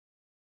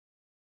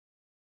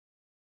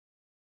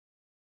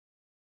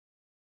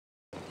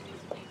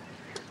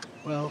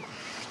Well,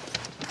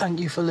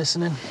 thank you for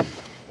listening.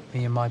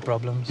 Me and my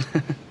problems.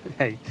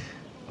 Hey,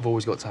 I've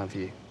always got time for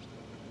you.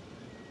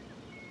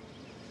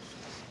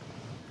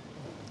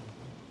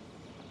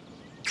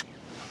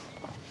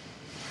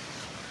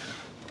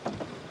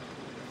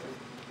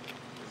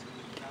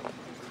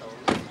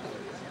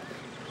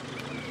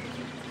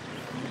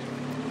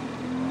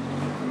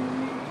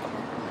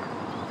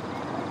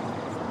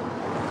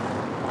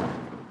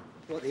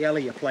 What the hell are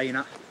you playing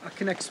at? I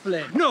can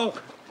explain. No!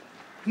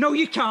 No,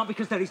 you can't,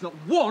 because there is not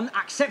one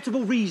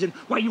acceptable reason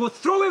why you would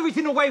throw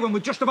everything away when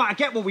we're just about to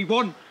get what we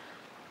want.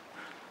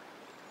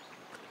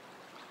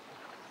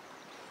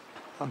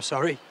 I'm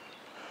sorry.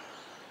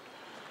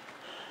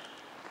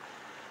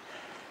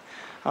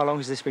 How long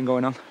has this been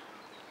going on?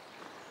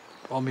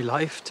 All my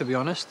life, to be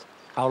honest.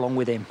 How long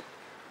with him?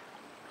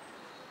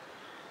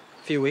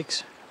 A few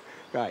weeks.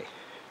 Right.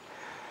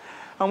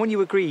 And when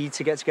you agreed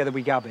to get together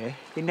with Gabby,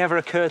 it never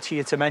occurred to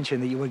you to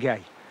mention that you were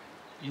gay?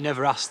 You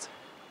never asked.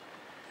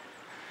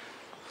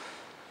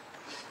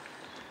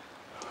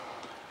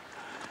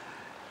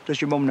 Does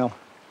your mum know?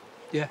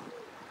 Yeah.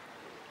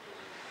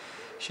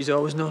 She's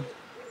always known.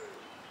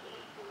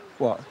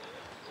 What?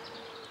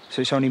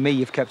 So it's only me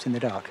you've kept in the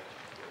dark?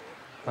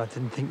 I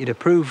didn't think you'd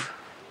approve.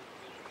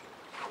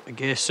 A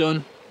gay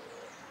son.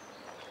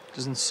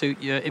 Doesn't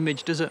suit your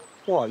image, does it?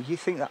 What, you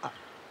think that...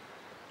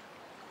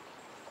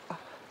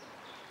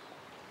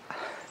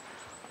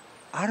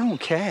 I don't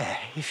care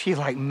if you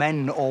like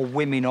men or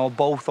women or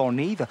both or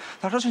neither.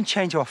 That doesn't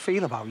change how I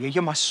feel about you.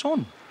 You're my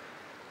son.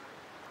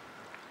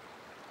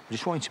 I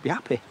just want you to be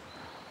happy.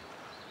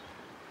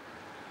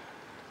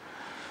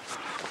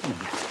 Come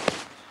on.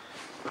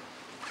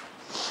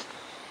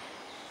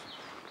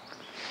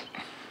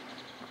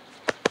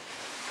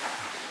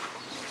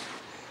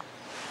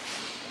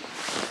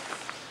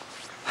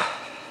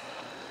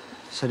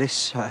 So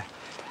this,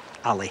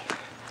 Ali,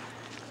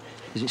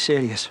 is it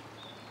serious?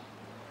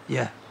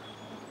 Yeah.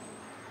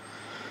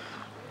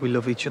 We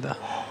love each other.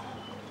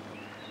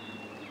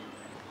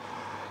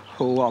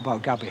 Well, what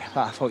about Gabby?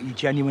 I thought you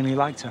genuinely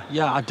liked her.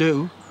 Yeah, I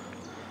do.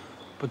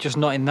 But just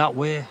not in that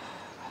way.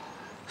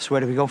 So where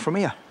do we go from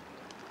here?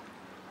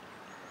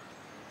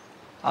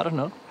 I don't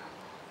know.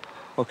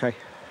 OK.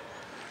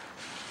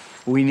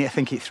 We need to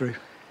think it through.